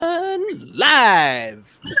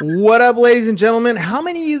live. What up, ladies and gentlemen? How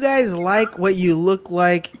many of you guys like what you look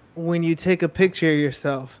like when you take a picture of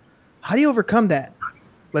yourself? How do you overcome that?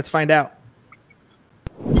 Let's find out.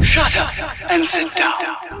 Shut up and sit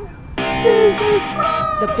down.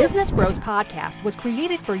 The Business Bros Podcast was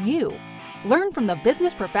created for you. Learn from the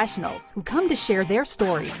business professionals who come to share their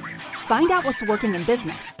stories. Find out what's working in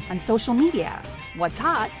business, on social media, what's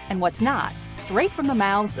hot and what's not, straight from the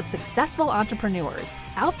mouths of successful entrepreneurs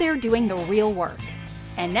out there doing the real work.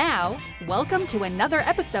 And now, welcome to another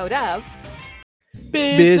episode of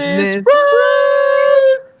Business Bros.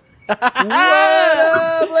 What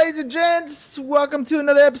up, ladies and gents? Welcome to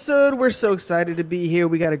another episode. We're so excited to be here.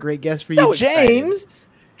 We got a great guest for you. James,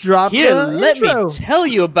 drop Here, the let intro. me tell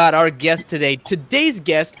you about our guest today. Today's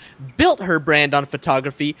guest built her brand on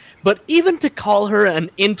photography, but even to call her an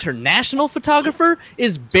international photographer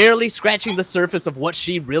is barely scratching the surface of what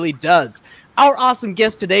she really does. Our awesome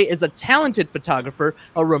guest today is a talented photographer,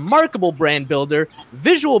 a remarkable brand builder,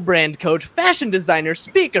 visual brand coach, fashion designer,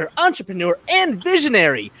 speaker, entrepreneur, and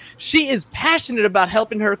visionary. She is passionate about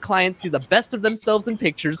helping her clients see the best of themselves in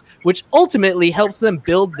pictures, which ultimately helps them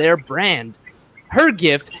build their brand. Her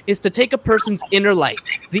gift is to take a person's inner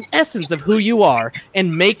light, the essence of who you are,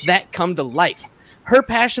 and make that come to life. Her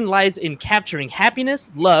passion lies in capturing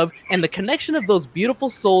happiness, love, and the connection of those beautiful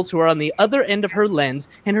souls who are on the other end of her lens,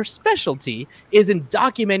 and her specialty is in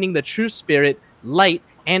documenting the true spirit, light,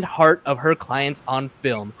 and heart of her clients on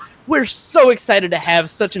film. We're so excited to have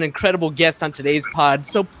such an incredible guest on today's pod,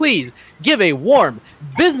 so please give a warm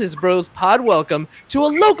Business Bros pod welcome to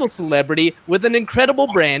a local celebrity with an incredible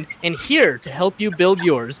brand and here to help you build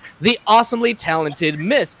yours, the awesomely talented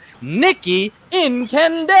Miss Nikki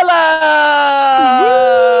Incandela!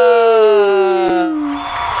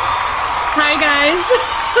 Hi, guys.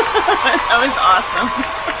 That was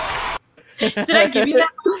awesome. Did I give you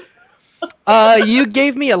that? You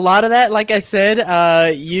gave me a lot of that. Like I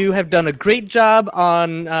said, you have done a great job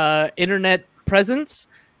on internet presence.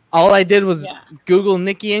 All I did was Google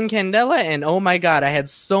Nikki Incandela, and oh my god, I had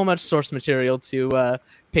so much source material to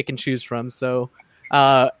pick and choose from. So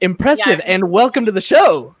impressive, and welcome to the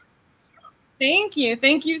show. Thank you.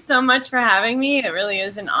 Thank you so much for having me. It really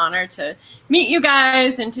is an honor to meet you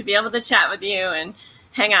guys and to be able to chat with you and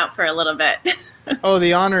hang out for a little bit. Oh,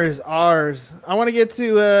 the honor is ours. I want to get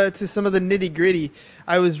to some of the nitty gritty.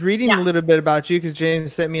 I was reading a little bit about you because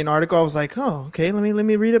James sent me an article. I was like, oh, okay, let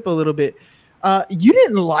me read up a little bit. You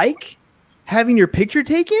didn't like having your picture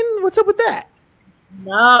taken? What's up with that?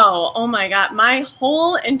 No. Oh my God. My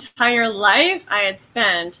whole entire life I had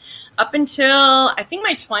spent up until I think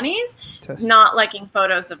my 20s not liking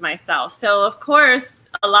photos of myself. So of course,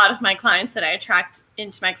 a lot of my clients that I attract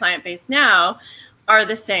into my client base now are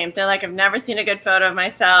the same. They're like, I've never seen a good photo of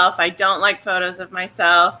myself. I don't like photos of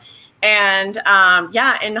myself. And in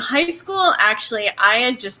high school, actually, I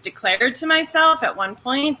had just declared to myself at one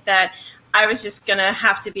point that I was just going to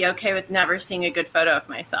have to be okay with never seeing a good photo of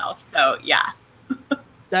myself. So, yeah.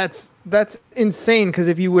 That's insane, because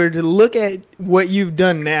if you were to look at what you've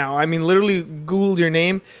done now, I mean, literally Googled your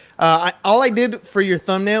name. All I did for your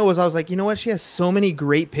thumbnail was I was like, you know what? She has so many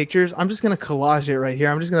great pictures. I'm just going to collage it right here.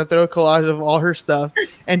 I'm just going to throw a collage of all her stuff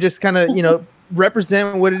and just kind of,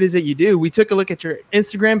 represent what it is that you do. We took a look at your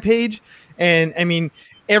Instagram page, and I mean,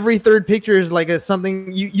 every third picture is like something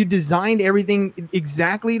you designed everything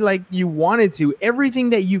exactly like you wanted to. Everything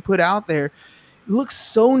that you put out there looks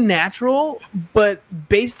so natural, but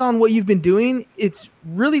based on what you've been doing, it's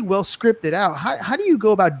really well scripted out. How do you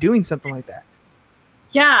go about doing something like that?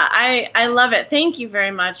 Yeah, I love it. Thank you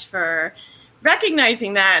very much for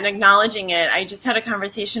recognizing that and acknowledging it. I just had a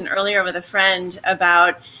conversation earlier with a friend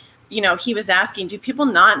about, he was asking, do people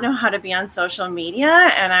not know how to be on social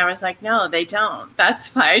media? And I was like, no, they don't.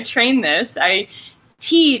 That's why I train this. I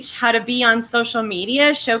teach how to be on social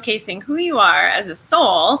media, showcasing who you are as a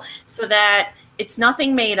soul so that it's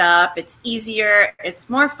nothing made up. It's easier. It's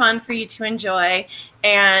more fun for you to enjoy.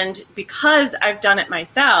 And because I've done it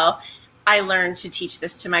myself, I learned to teach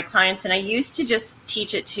this to my clients. And I used to just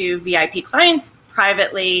teach it to VIP clients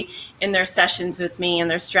privately in their sessions with me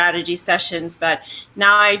and their strategy sessions. But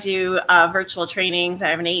now I do virtual trainings. I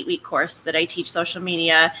have an 8-week course that I teach social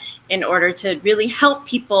media in order to really help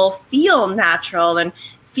people feel natural and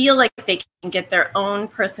feel like they can get their own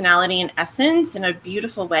personality and essence in a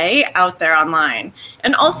beautiful way out there online.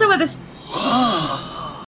 And also with a...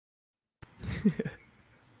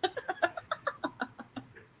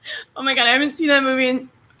 Oh my God, I haven't seen that movie in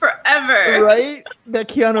forever. Right? That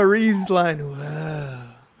Keanu Reeves line.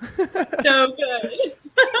 Wow. So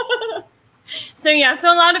good. So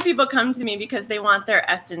a lot of people come to me because they want their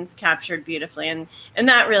essence captured beautifully, and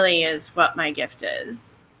that really is what my gift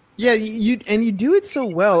is. Yeah, you do it so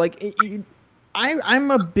well. Like I'm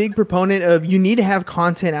a big proponent of you need to have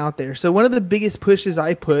content out there. So one of the biggest pushes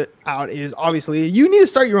I put out is obviously you need to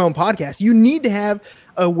start your own podcast. You need to have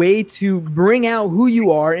a way to bring out who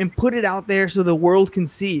you are and put it out there so the world can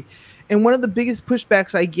see. And one of the biggest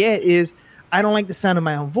pushbacks I get is I don't like the sound of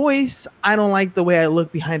my own voice. I don't like the way I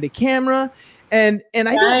look behind a camera. And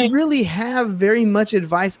I don't really have very much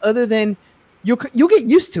advice other than you'll get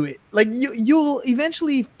used to it. Like you'll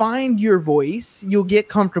eventually find your voice. You'll get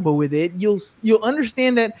comfortable with it. You'll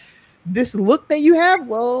understand that this look that you have,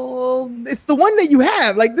 well, it's the one that you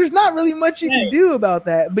have. Like there's not really much you can do about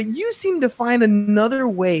that. But you seem to find another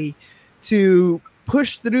way to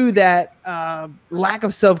push through that lack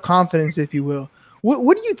of self-confidence, if you will.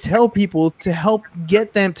 What do you tell people to help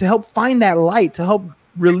get them to help find that light, to help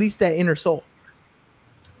release that inner soul?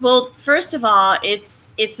 Well, first of all,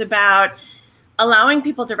 it's about allowing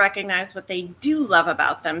people to recognize what they do love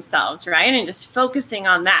about themselves, right? And just focusing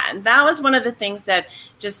on that. And that was one of the things that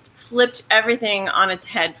just flipped everything on its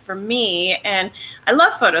head for me. And I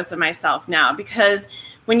love photos of myself now because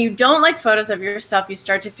when you don't like photos of yourself, you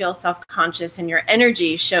start to feel self-conscious and your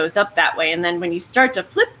energy shows up that way. And then when you start to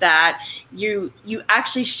flip that, you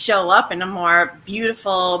actually show up in a more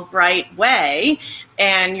beautiful, bright way.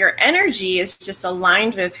 And your energy is just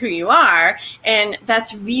aligned with who you are. And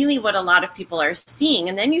that's really what a lot of people are seeing.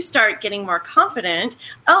 And then you start getting more confident.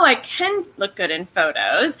 Oh, I can look good in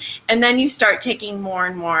photos. And then you start taking more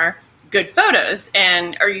and more good photos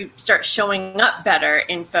or you start showing up better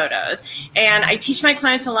in photos. And I teach my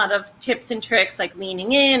clients a lot of tips and tricks like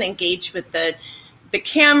leaning in, engage with the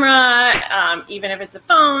camera, even if it's a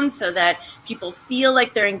phone, so that people feel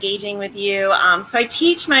like they're engaging with you. So I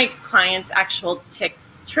teach my clients actual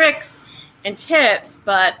tricks and tips,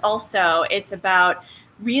 but also it's about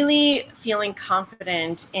really feeling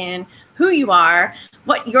confident in who you are,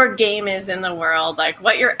 what your game is in the world, like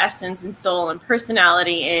what your essence and soul and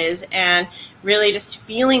personality is, and really just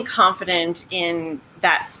feeling confident in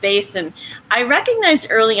that space. And I recognized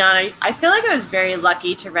early on, I feel like I was very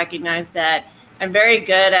lucky to recognize that I'm very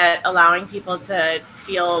good at allowing people to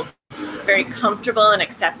feel very comfortable and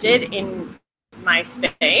accepted in my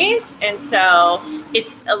space. And so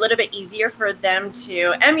it's a little bit easier for them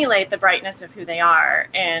to emulate the brightness of who they are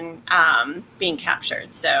and being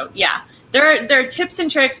captured. So yeah, there are tips and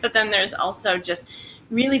tricks, but then there's also just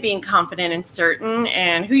really being confident and certain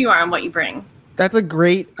and who you are and what you bring. That's a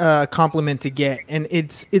great compliment to get, and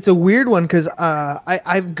it's a weird one because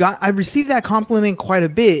I've received that compliment quite a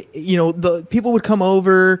bit. You know, the people would come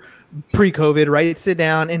over pre-COVID, right? Sit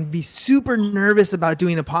down and be super nervous about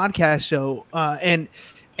doing a podcast show, and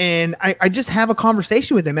I just have a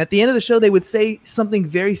conversation with them. At the end of the show, they would say something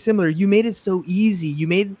very similar. You made it so easy. You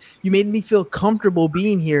made me feel comfortable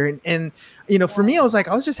being here, and you know, for me, I was like,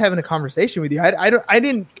 I was just having a conversation with you.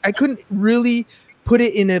 I couldn't really put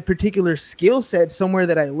it in a particular skill set somewhere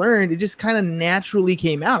that I learned. It just kind of naturally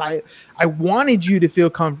came out. I wanted you to feel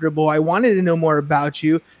comfortable. I wanted to know more about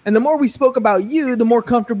you. And the more we spoke about you, the more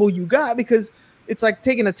comfortable you got, because it's like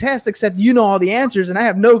taking a test, except you know all the answers and I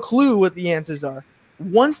have no clue what the answers are.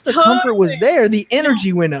 Once the comfort was there, the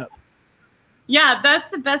energy went up. Yeah, that's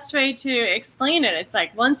the best way to explain it. It's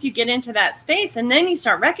like once you get into that space and then you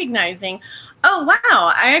start recognizing, oh,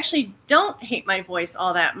 wow, I actually don't hate my voice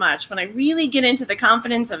all that much. When I really get into the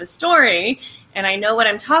confidence of a story and I know what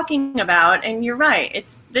I'm talking about, and you're right,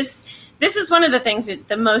 it's this is one of the things that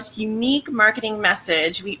the most unique marketing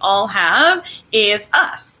message we all have is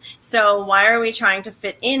us. So why are we trying to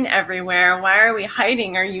fit in everywhere? Why are we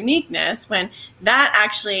hiding our uniqueness when that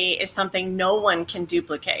actually is something no one can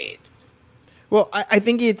duplicate? Well, I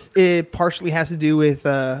think it partially has to do with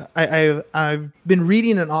I've been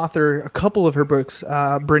reading an author, a couple of her books,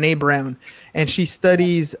 Brene Brown, and she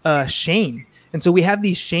studies shame. And so we have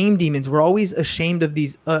these shame demons. We're always ashamed of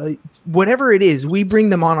these, whatever it is, we bring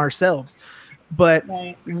them on ourselves. But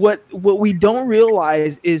right. What we don't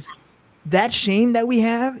realize is that shame that we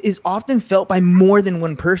have is often felt by more than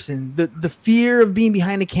one person. The fear of being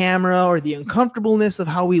behind a camera or the uncomfortableness of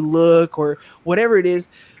how we look or whatever it is.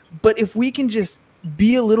 But if we can just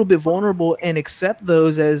be a little bit vulnerable and accept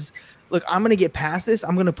those as, look, I'm going to get past this.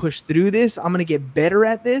 I'm going to push through this. I'm going to get better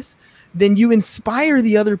at this. Then you inspire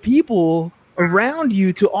the other people around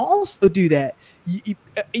you to also do that.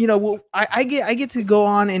 You know, I get to go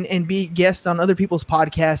on and be guests on other people's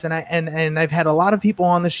podcasts. And I've had a lot of people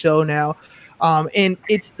on the show now. And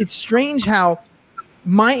it's strange how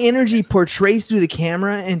my energy portrays through the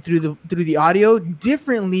camera and through the audio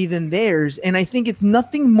differently than theirs. And I think it's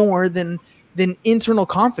nothing more than than internal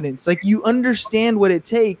confidence. Like, you understand what it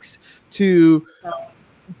takes to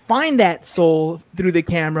find that soul through the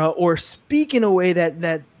camera or speak in a way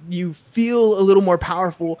that you feel a little more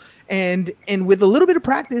powerful, and with a little bit of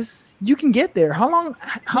practice you can get there. How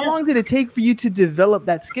long did it take for you to develop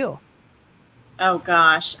that skill? Oh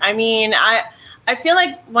gosh, I mean, I feel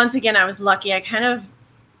like, once again, I was lucky. I kind of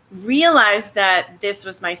realized that this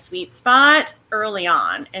was my sweet spot early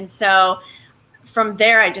on, and so from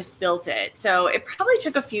there, I just built it. So it probably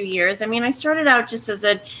took a few years. I mean, I started out just as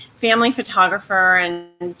a family photographer,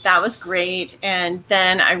 and that was great. And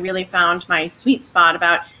then I really found my sweet spot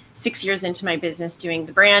about 6 years into my business, doing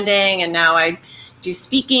the branding. And now I do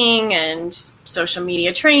speaking and social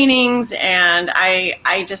media trainings, and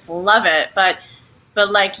I just love it. But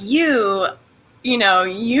like you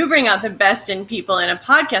bring out the best in people in a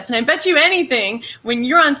podcast. And I bet you anything, when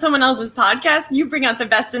you're on someone else's podcast, you bring out the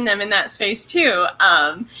best in them in that space too.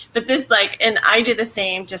 But this, and I do the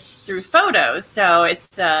same just through photos. So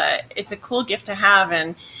it's a cool gift to have.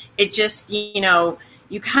 And it just,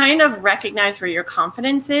 you kind of recognize where your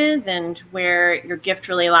confidence is and where your gift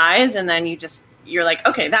really lies. And then you're like,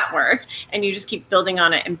 okay, that worked. And you just keep building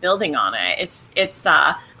on it and building on it. It's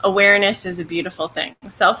awareness is a beautiful thing.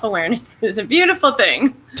 Self-awareness is a beautiful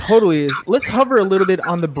thing. Totally is. Let's hover a little bit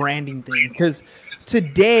on the branding thing, because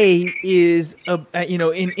today is,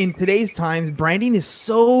 in today's times, branding is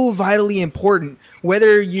so vitally important.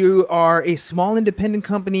 Whether you are a small independent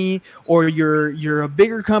company or you're a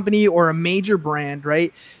bigger company or a major brand,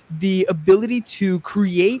 right? The ability to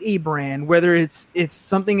create a brand, whether it's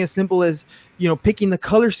something as simple as, picking the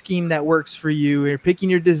color scheme that works for you, or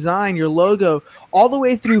picking your design, your logo, all the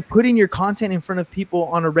way through putting your content in front of people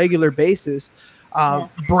on a regular basis.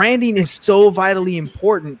 Branding is so vitally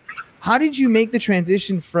important. How did you make the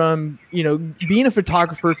transition from, being a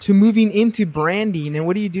photographer to moving into branding, and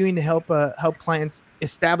what are you doing to help clients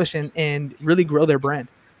establish and really grow their brand?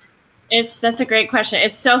 That's a great question.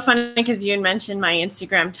 It's so funny because you had mentioned my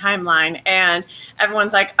Instagram timeline, and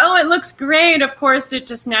everyone's like, oh, it looks great. Of course, it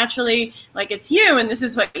just naturally, it's you and this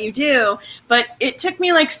is what you do. But it took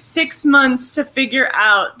me 6 months to figure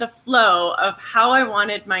out the flow of how I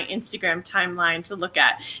wanted my Instagram timeline to look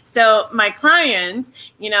at. So my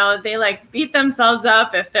clients, they beat themselves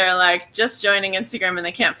up if they're just joining Instagram and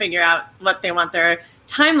they can't figure out what they want their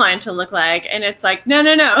timeline to look like. And it's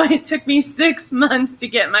no. It took me 6 months to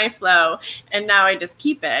get my flow, and now I just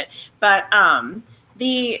keep it. But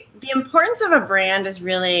the importance of a brand is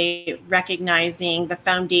really recognizing the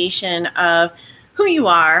foundation of who you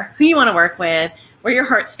are, who you want to work with, where your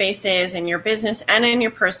heart space is in your business and in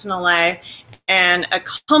your personal life, and a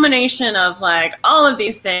culmination of all of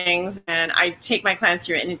these things. And I take my clients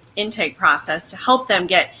through an intake process to help them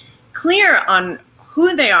get clear on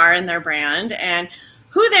who they are in their brand and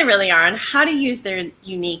who they really are and how to use their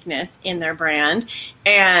uniqueness in their brand.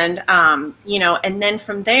 And, and then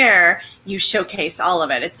from there, you showcase all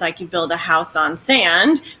of it. It's like you build a house on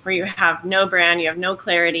sand where you have no brand, you have no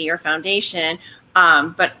clarity or foundation.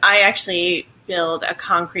 But I actually build a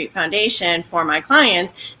concrete foundation for my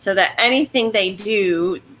clients so that anything they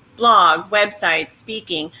do, blog, website,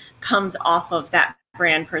 speaking, comes off of that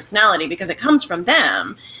brand personality because it comes from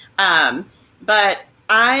them. But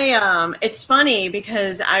it's funny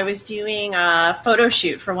because I was doing a photo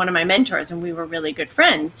shoot for one of my mentors and we were really good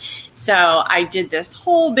friends. So I did this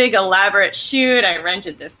whole big elaborate shoot. I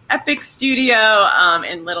rented this epic studio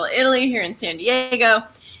in Little Italy here in San Diego.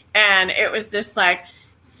 And it was this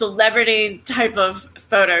celebrity type of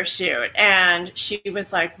photo shoot. And she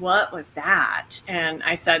was like, what was that? And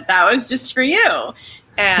I said, that was just for you.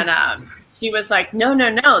 And she was like,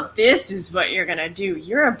 no, this is what you're going to do.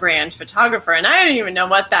 You're a brand photographer. And I didn't even know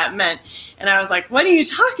what that meant. And I was like, what are you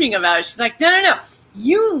talking about? She's like, no.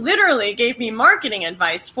 You literally gave me marketing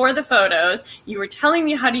advice for the photos. You were telling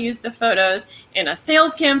me how to use the photos in a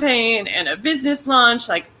sales campaign and a business launch,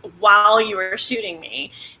 while you were shooting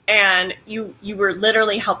me. And you were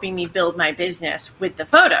literally helping me build my business with the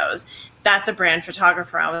photos. That's a brand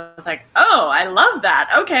photographer. I was like, oh, I love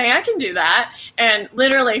that. Okay, I can do that. And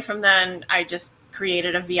literally from then, I just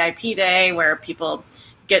created a VIP day where people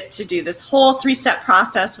get to do this whole 3-step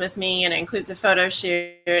process with me, and it includes a photo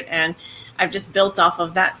shoot. And I've just built off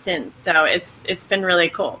of that since. So it's been really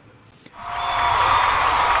cool.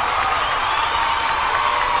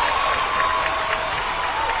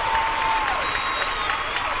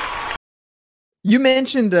 You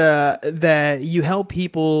mentioned that you help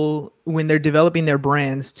people when they're developing their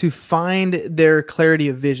brands to find their clarity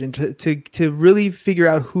of vision, to really figure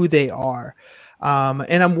out who they are.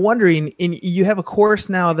 And I'm wondering, you have a course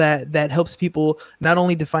now that helps people not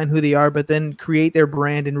only define who they are, but then create their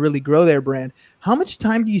brand and really grow their brand. How much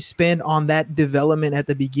time do you spend on that development at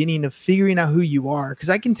the beginning of figuring out who you are? Because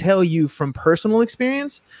I can tell you from personal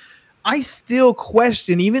experience, I still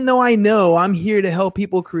question, even though I know I'm here to help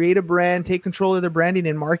people create a brand, take control of their branding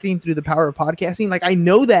and marketing through the power of podcasting. Like, I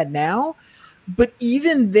know that now. But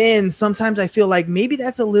even then, sometimes I feel like maybe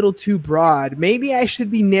that's a little too broad. Maybe I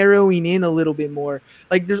should be narrowing in a little bit more.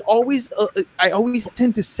 Like, there's always, I always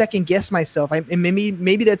tend to second guess myself. And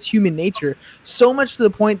maybe that's human nature. So much to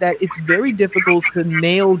the point that it's very difficult to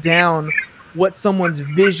nail down what someone's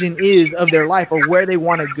vision is of their life or where they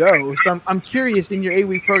want to go. So I'm curious, in your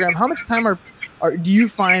 8-week program, how much time do you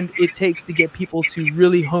find it takes to get people to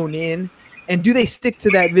really hone in? And do they stick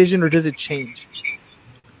to that vision, or does it change?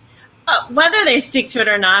 Whether they stick to it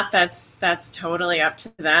or not, that's totally up to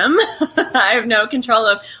them. I have no control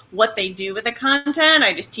of what they do with the content.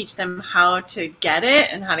 I just teach them how to get it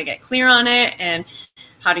and how to get clear on it and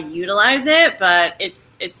how to utilize it. But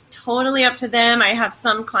it's totally up to them. I have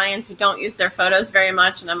some clients who don't use their photos very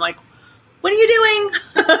much, and I'm like, what are you doing?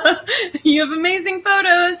 You have amazing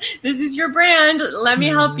photos. This is your brand. Let me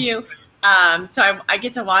help you. So I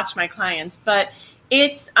get to watch my clients, but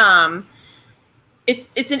it's an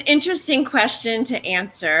interesting question to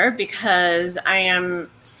answer because I am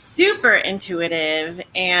super intuitive.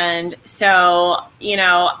 And so,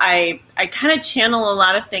 I kind of channel a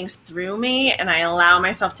lot of things through me, and I allow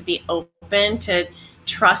myself to be open to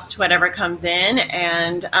trust whatever comes in.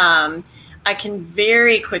 And I can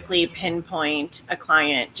very quickly pinpoint a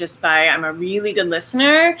client just by, I'm a really good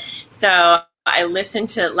listener. So I listen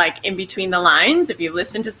to, like, in between the lines. If you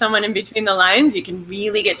listen to someone in between the lines, you can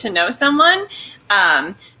really get to know someone.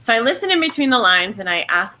 So I listen in between the lines, and I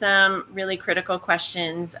ask them really critical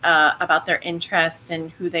questions about their interests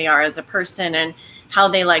and who they are as a person and how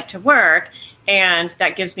they like to work. And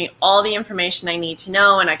that gives me all the information I need to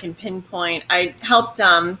know, and I can pinpoint. I helped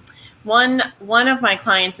one of my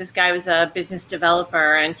clients, this guy was a business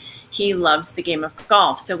developer, and he loves the game of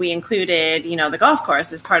golf. So we included, the golf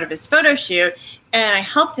course as part of his photo shoot, and I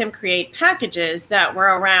helped him create packages that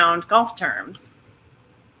were around golf terms.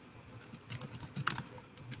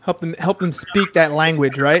 Help them speak that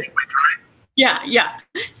language, right? Yeah.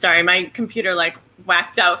 Sorry, my computer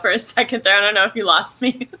whacked out for a second there. I don't know if you lost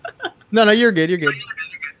me. No, you're good.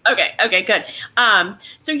 Okay, good.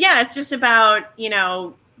 So yeah, it's just about,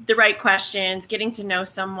 the right questions, getting to know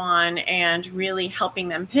someone, and really helping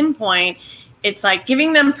them pinpoint. It's like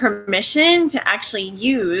giving them permission to actually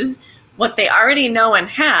use what they already know and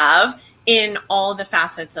have in all the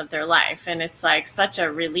facets of their life. And it's like such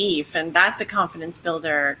a relief. And that's a confidence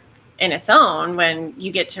builder in its own when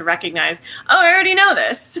you get to recognize, oh, I already know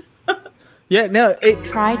this. Yeah, no.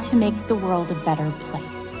 Try to make the world a better place.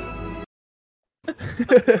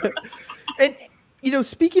 And,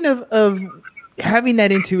 speaking of having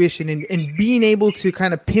that intuition and being able to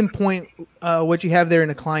kind of pinpoint what you have there in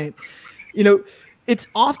a client, it's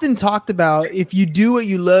often talked about, if you do what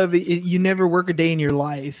you love, you never work a day in your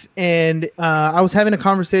life. And I was having a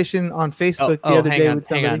conversation on Facebook the other day with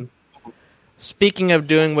somebody. Hang on. Speaking of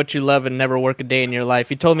doing what you love and never work a day in your life,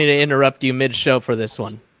 you told me to interrupt you mid-show for this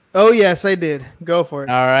one. Oh, yes, I did. Go for it.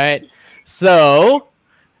 All right. So,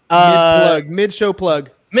 mid-show plug.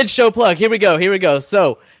 Here we go.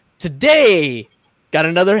 So, today, got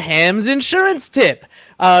another Hams insurance tip.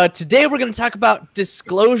 Today, we're going to talk about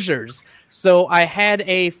disclosures. So I had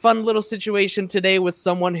a fun little situation today with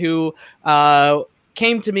someone who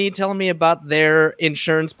came to me telling me about their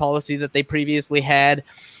insurance policy that they previously had.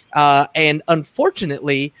 And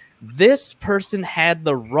unfortunately, this person had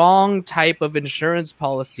the wrong type of insurance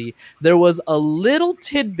policy. There was a little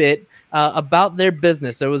tidbit about their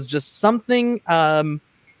business. There was just something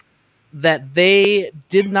that they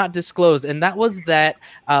did not disclose, and that was that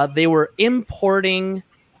they were importing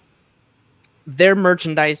their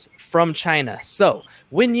merchandise from China. So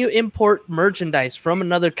when you import merchandise from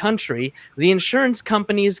another country, the insurance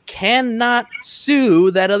companies cannot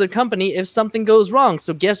sue that other company if something goes wrong.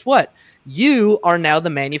 So guess what? You are now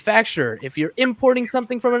the manufacturer. If you're importing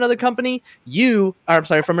something from another company,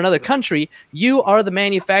 from another country, you are the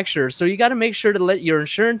manufacturer. So you got to make sure to let your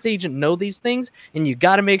insurance agent know these things, and you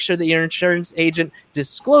got to make sure that your insurance agent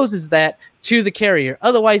discloses that to the carrier.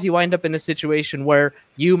 Otherwise, you wind up in a situation where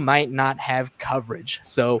you might not have coverage.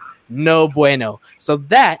 So no bueno. So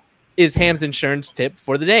that is Ham's insurance tip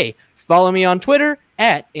for the day. Follow me on Twitter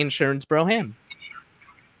at InsuranceBroHam.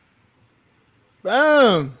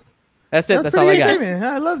 Boom. That's it. That's all I got.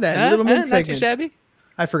 I love that little mid segment. Not too shabby.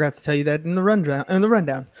 I forgot to tell you that in the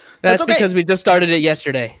rundown. That's okay. because we just started it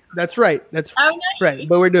yesterday. That's right. That's Oh, nice. right.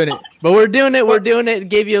 But we're doing it. But we're doing it. We're doing it.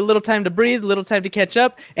 Gave you a little time to breathe, a little time to catch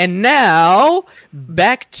up. And now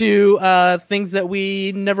back to things that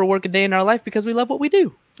we never work a day in our life because we love what we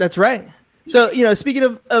do. That's right. So, speaking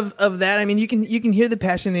of that, I mean, you can hear the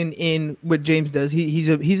passion in what James does.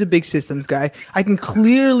 He's a big systems guy. I can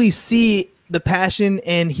clearly see the passion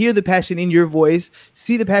and hear the passion in your voice,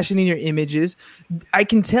 see the passion in your images. I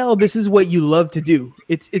can tell this is what you love to do.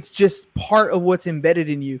 It's just part of what's embedded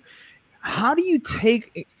in you. How do you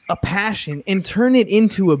take a passion and turn it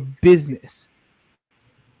into a business?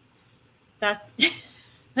 That's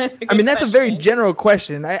a good that's a very question. general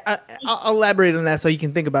question. I'll elaborate on that so you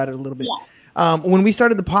can think about it a little bit. Yeah. When we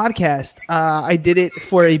started the podcast, I did it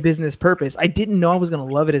for a business purpose. I didn't know I was going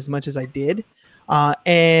to love it as much as I did.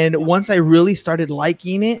 And once I really started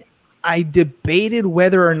liking it, I debated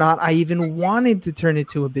whether or not I even wanted to turn it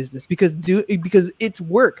to a business because it's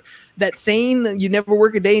work. That saying that you never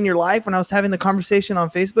work a day in your life, when I was having the conversation on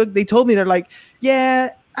Facebook, they told me, they're like, yeah,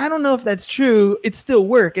 I don't know if that's true. It's still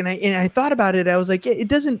work. And I thought about it. I was like, yeah, it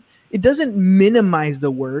doesn't minimize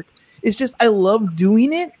the work. It's just, I love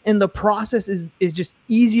doing it. And the process is just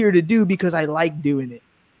easier to do because I like doing it.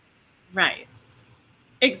 Right.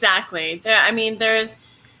 Exactly. There's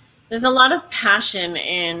a lot of passion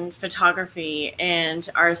in photography, and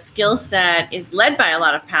our skill set is led by a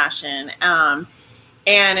lot of passion.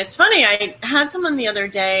 And it's funny, I had someone the other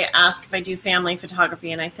day ask if I do family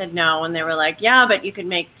photography, and I said no. And they were like, yeah, but you could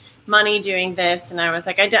make money doing this. And I was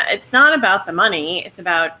like, it's not about the money. It's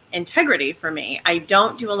about integrity for me. I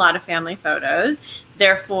don't do a lot of family photos.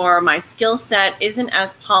 Therefore, my skill set isn't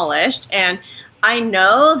as polished. And I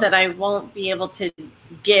know that I won't be able to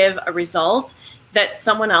give a result that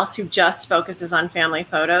someone else who just focuses on family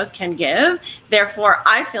photos can give. Therefore,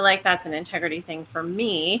 I feel like that's an integrity thing for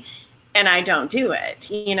me, and I don't do it.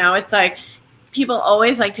 It's like people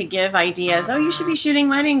always like to give ideas. Oh, you should be shooting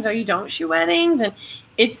weddings, or you don't shoot weddings. And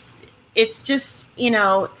it's just,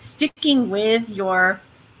 sticking with your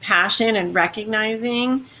passion and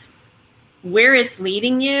recognizing where it's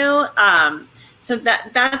leading you. So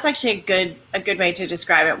that's actually a good way to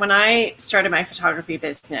describe it. When I started my photography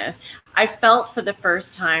business, I felt for the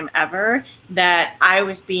first time ever that I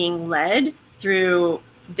was being led through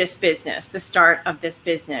this business, the start of this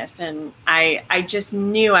business. And I just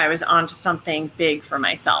knew I was onto something big for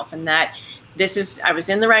myself, and that I was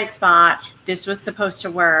in the right spot. This was supposed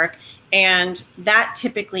to work. And that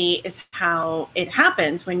typically is how it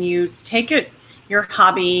happens when you take your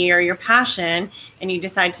hobby or your passion and you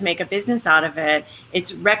decide to make a business out of it.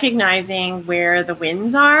 It's recognizing where the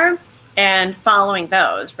wins are and following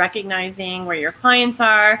those, recognizing where your clients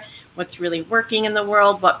are, what's really working in the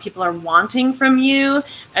world, what people are wanting from you,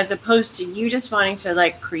 as opposed to you just wanting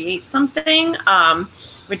to create something,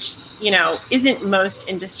 which, isn't most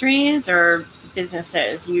industries or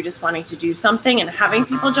businesses, you just wanting to do something and having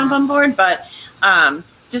people jump on board, but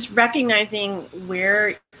just recognizing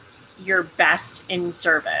where you're best in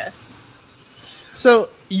service. So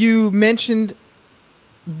you mentioned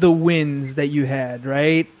the wins that you had,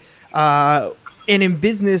 right? And in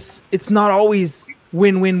business, it's not always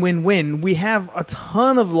win, win, win, win. We have a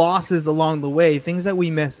ton of losses along the way, things that we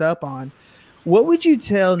mess up on. What would you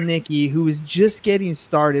tell Nikki, who is just getting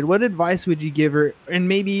started? What advice would you give her? And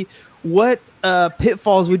maybe what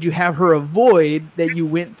pitfalls would you have her avoid that you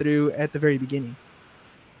went through at the very beginning?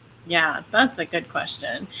 Yeah, that's a good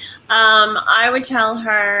question. I would tell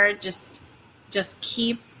her just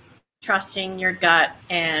keep trusting your gut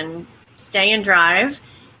and stay and drive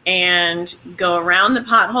and go around the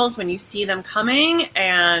potholes when you see them coming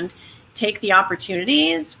and take the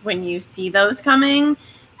opportunities when you see those coming.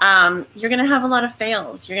 You're going to have a lot of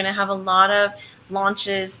fails. You're going to have a lot of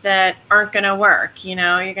launches that aren't going to work. You're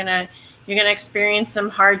going to experience some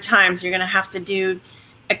hard times. You're going to have to do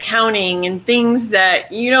accounting and things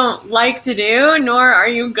that you don't like to do, nor are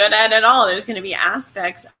you good at all. There's going to be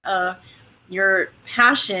aspects of your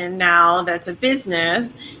passion now that's a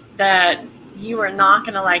business that you are not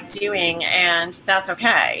going to like doing, and that's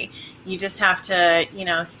okay. You just have to,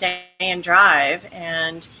 stay and drive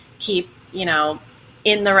and keep,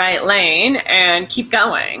 in the right lane and keep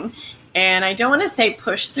going. And I don't want to say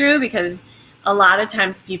push through, because a lot of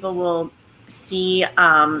times people will see,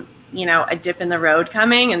 a dip in the road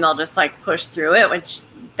coming and they'll just push through it, which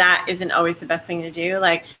that isn't always the best thing to do.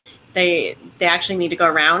 They actually need to go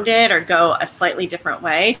around it or go a slightly different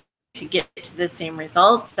way to get to the same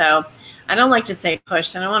result. So I don't like to say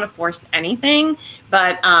push. I don't want to force anything,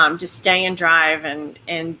 but just stay and drive,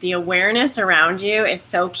 and the awareness around you is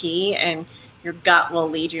so key. And your gut will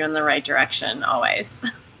lead you in the right direction always.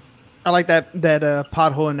 I like that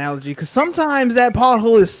pothole analogy, because sometimes that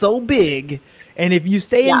pothole is so big, and if you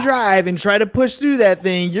stay and drive and try to push through that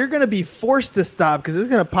thing, you're gonna be forced to stop because it's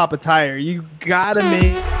gonna pop a tire. You gotta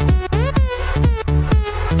make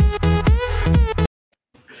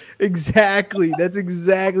exactly. That's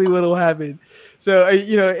exactly what'll happen. So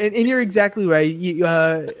and you're exactly right.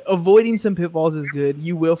 Avoiding some pitfalls is good.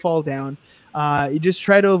 You will fall down. You just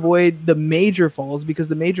try to avoid the major falls, because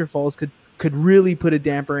the major falls could really put a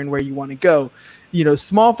damper in where you want to go.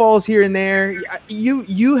 Small falls here and there.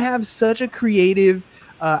 You have such a creative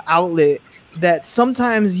outlet that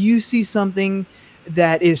sometimes you see something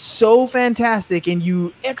that is so fantastic and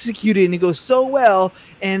you execute it and it goes so well,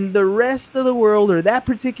 and the rest of the world or that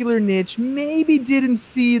particular niche maybe didn't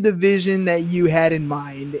see the vision that you had in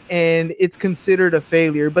mind, and it's considered a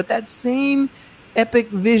failure. But that same epic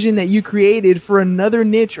vision that you created for another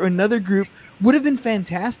niche or another group would have been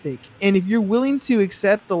fantastic. And if you're willing to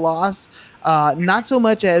accept the loss, not so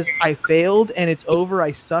much as I failed and it's over,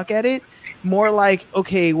 I suck at it, more like,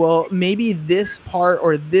 okay, well, maybe this part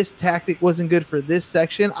or this tactic wasn't good for this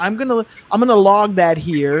section. I'm gonna log that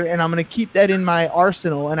here, and I'm gonna keep that in my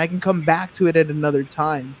arsenal, and I can come back to it at another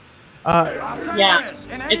time. Yeah,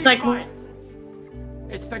 it's like,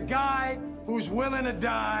 it's the guy who's willing to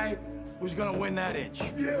die who's gonna win that itch.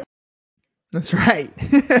 That's right.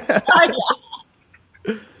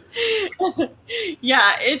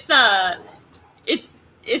 Yeah, it's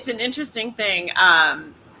an interesting thing.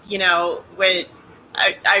 When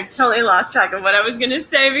I totally lost track of what I was going to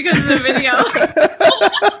say because of the video.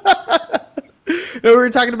 No, we were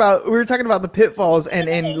talking about the pitfalls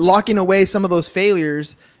and locking away some of those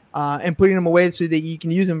failures and putting them away so that you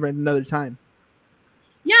can use them at another time.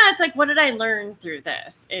 Yeah, it's like, what did I learn through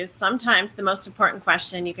this? Is sometimes the most important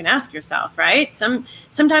question you can ask yourself, right?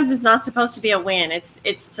 Sometimes it's not supposed to be a win.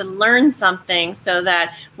 It's to learn something so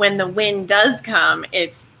that when the win does come,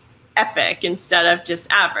 it's epic instead of just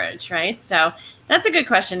average, right? So that's a good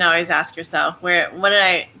question to always ask yourself. What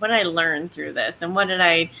did I learn through this, and what did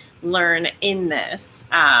I learn in this?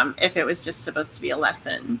 If it was just supposed to be a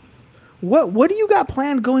lesson. What do you got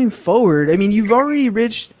planned going forward? I mean, you've already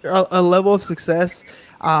reached a level of success.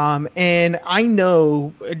 And I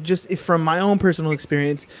know, just from my own personal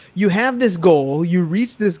experience, you have this goal, you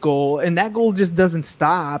reach this goal, and that goal just doesn't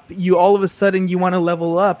stop. You all of a sudden, you want to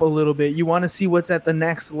level up a little bit. You want to see what's at the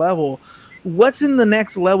next level. What's in the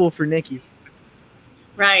next level for Nikki?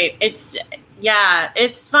 Right. It's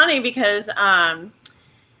funny because,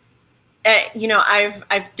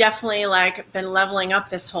 I've definitely been leveling up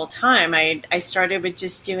this whole time. I started with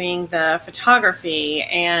just doing the photography,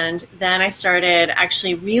 and then I started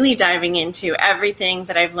actually really diving into everything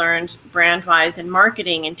that I've learned brand-wise in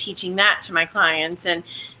marketing and teaching that to my clients. And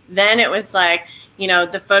then it was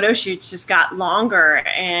the photo shoots just got longer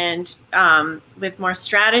and with more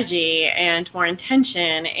strategy and more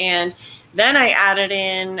intention. And then I added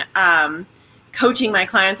in coaching my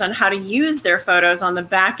clients on how to use their photos on the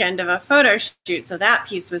back end of a photo shoot. So that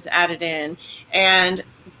piece was added in. And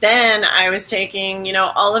then I was taking,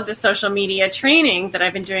 all of the social media training that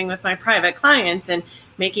I've been doing with my private clients and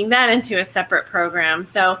making that into a separate program.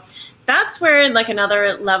 So that's where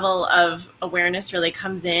another level of awareness really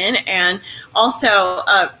comes in. And also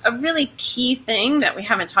a really key thing that we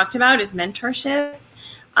haven't talked about is mentorship.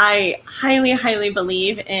 I highly, highly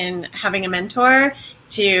believe in having a mentor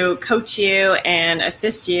to coach you and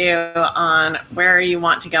assist you on where you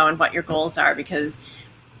want to go and what your goals are, because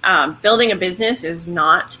building a business is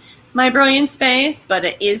not my brilliant space, but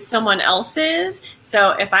it is someone else's.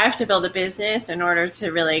 So if I have to build a business in order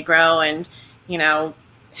to really grow and,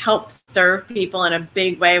 help serve people in a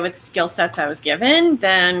big way with the skill sets I was given,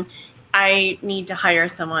 then I need to hire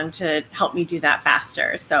someone to help me do that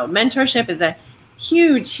faster. So mentorship is a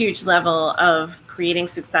huge, huge level of creating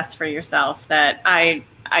success for yourself that I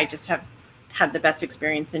just have had the best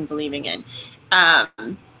experience in believing in.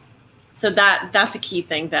 So that's a key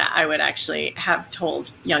thing that I would actually have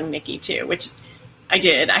told young Nikki too, which I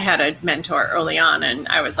did. I had a mentor early on, and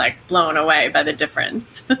I was blown away by the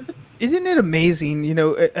difference. Isn't it amazing,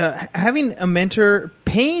 having a mentor,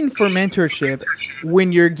 paying for mentorship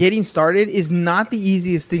when you're getting started is not the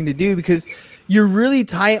easiest thing to do, because you're really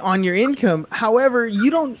tight on your income. However, you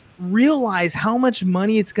don't realize how much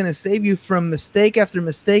money it's going to save you from mistake after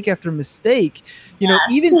mistake after mistake. Yes.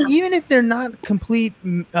 Even if they're not complete,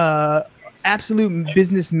 absolute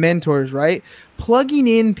business mentors, right? Plugging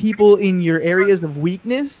in people in your areas of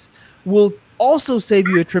weakness will also save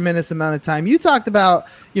you a tremendous amount of time. You talked about,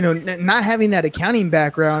 not having that accounting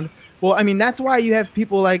background. Well, I mean, that's why you have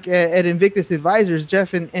people like at Invictus Advisors,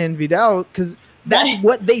 Jeff and Vidal, because that's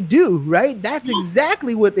what they do, right? That's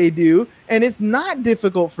exactly what they do. And it's not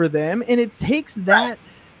difficult for them. And it takes that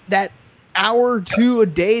hour or two a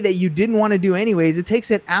day that you didn't want to do anyways. It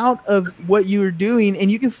takes it out of what you were doing, and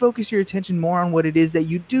you can focus your attention more on what it is that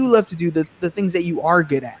you do love to do, the things that you are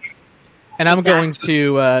good at. And I'm going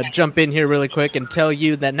to jump in here really quick and tell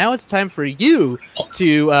you that now it's time for you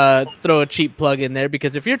to throw a cheap plug in there,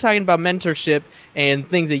 because if you're talking about mentorship and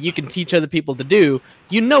things that you can teach other people to do,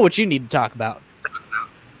 you know what you need to talk about.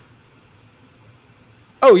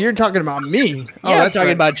 Oh, you're talking about me. Oh, Yeah, I'm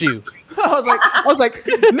talking about you. I was like,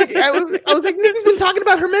 Nikki, Nikki's been talking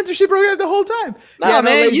about her mentorship program the whole time. No, man,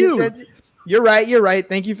 ladies you. and gents, You're right.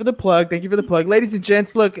 Thank you for the plug. Ladies and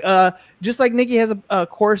gents, look, just like Nikki has a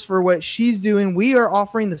course for what she's doing, we are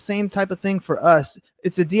offering the same type of thing for us.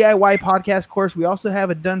 It's a DIY podcast course. We also have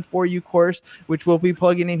a done for you course, which we'll be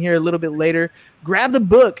plugging in here a little bit later. Grab the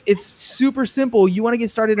book. It's super simple. You want to get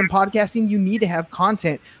started in podcasting, you need to have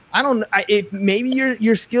content. Maybe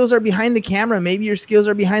your skills are behind the camera. Maybe your skills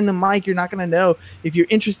are behind the mic. You're not going to know. If you're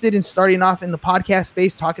interested in starting off in the podcast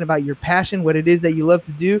space, talking about your passion, what it is that you love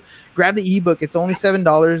to do, grab the ebook. It's only $7,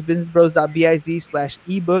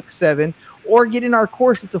 businessbros.biz/ebook7, or get in our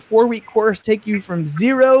course. It's a 4-week course, take you from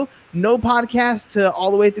zero, no podcast, to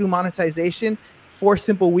all the way through monetization, 4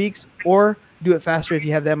 simple weeks, or do it faster if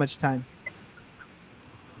you have that much time.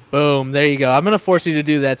 Boom. There you go. I'm going to force you to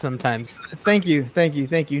do that sometimes. Thank you. Nikki,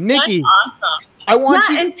 That's awesome. I want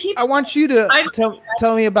you to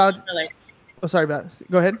tell me about. Oh, sorry about this.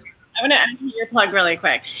 Go ahead. I want to add to your plug really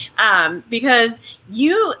quick, because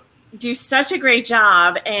you do such a great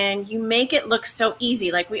job and you make it look so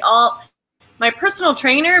easy. Like my personal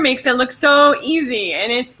trainer makes it look so easy,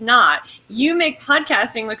 and it's not. You make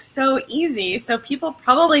podcasting look so easy, so people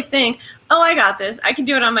probably think, oh, I got this. I can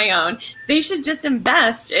do it on my own. They should just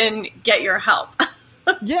invest and get your help.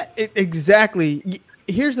 Yeah, exactly.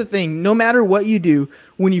 Here's the thing. No matter what you do,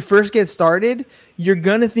 when you first get started, you're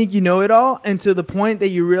going to think you know it all, and to the point that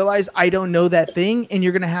you realize, I don't know that thing, and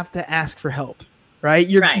you're going to have to ask for help, right?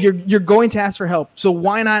 You're going to ask for help. So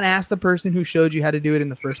why not ask the person who showed you how to do it in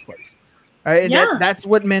the first place? Right? And that's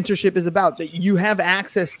what mentorship is about, that you have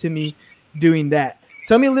access to me doing that.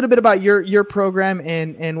 Tell me a little bit about your program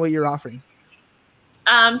and what you're offering.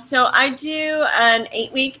 So I do an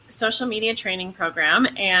 8-week social media training program,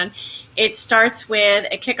 and it starts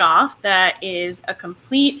with a kickoff that is a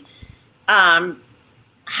complete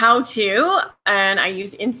how-to, and I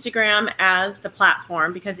use Instagram as the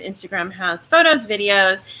platform because Instagram has photos,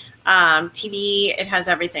 videos, TV, it has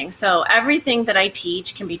everything. So everything that I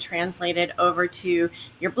teach can be translated over to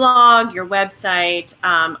your blog, your website,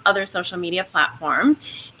 other social media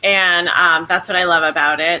platforms. And that's what I love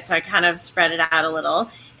about it. So I kind of spread it out a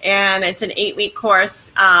little. And it's an 8-week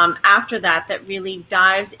course after that really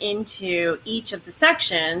dives into each of the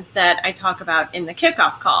sections that I talk about in the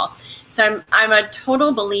kickoff call. So I'm a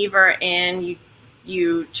total believer in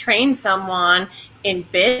you train someone in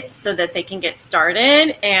bits so that they can get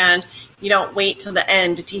started, and you don't wait till the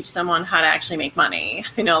end to teach someone how to actually make money.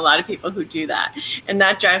 I know a lot of people who do that, and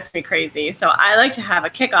that drives me crazy. So I like to have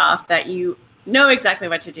a kickoff that you know exactly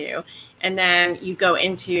what to do, and then you go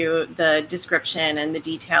into the description and the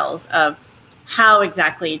details of how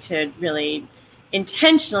exactly to really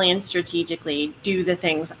intentionally and strategically do the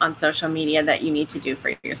things on social media that you need to do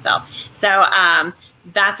for yourself. So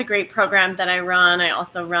that's a great program that I run. I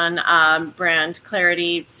also run brand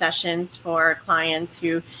clarity sessions for clients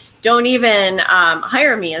who don't even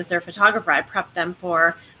hire me as their photographer. I prep them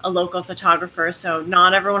for a local photographer. So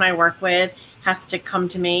not everyone I work with has to come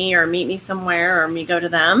to me or meet me somewhere or me go to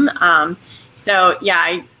them.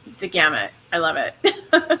 The gamut. I love it.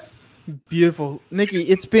 Beautiful. Nikki,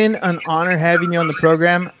 it's been an honor having you on the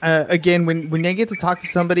program. Again, when I get to talk to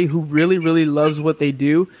somebody who really, really loves what they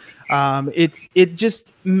do, it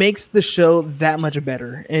just makes the show that much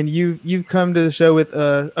better. And you've come to the show with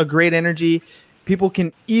a great energy. People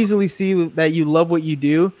can easily see that you love what you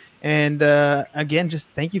do. And again,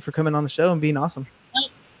 just thank you for coming on the show and being awesome.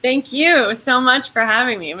 Thank you so much for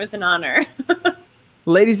having me. It was an honor.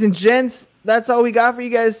 Ladies and gents, that's all we got for you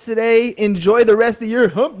guys today. Enjoy the rest of your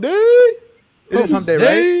hump day. It is hump day,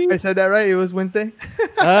 right? I said that right? It was Wednesday?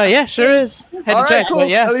 Yeah, sure is. Had to check, cool. but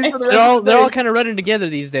yeah. They're all kind of running together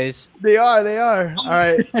these days. They are. All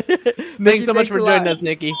right. Thanks so much for joining us,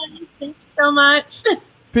 Nikki. Thank you so much.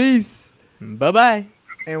 Peace. Bye-bye.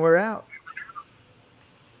 And we're out.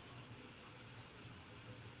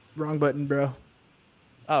 Wrong button, bro.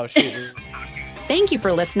 Oh, shoot. Thank you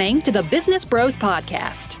for listening to the Business Bros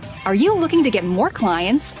Podcast. Are you looking to get more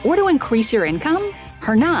clients or to increase your income?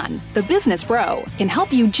 Hernan, the business bro, can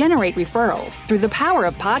help you generate referrals through the power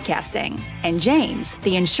of podcasting. And James,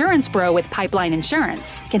 the insurance bro with Pipeline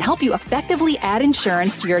Insurance, can help you effectively add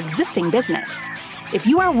insurance to your existing business. If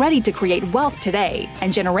you are ready to create wealth today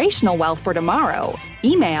and generational wealth for tomorrow,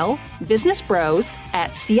 email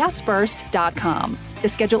businessbros@csfirst.com to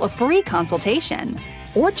schedule a free consultation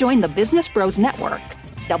or join the Business Bros Network,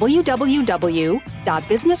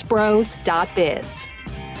 www.businessbros.biz.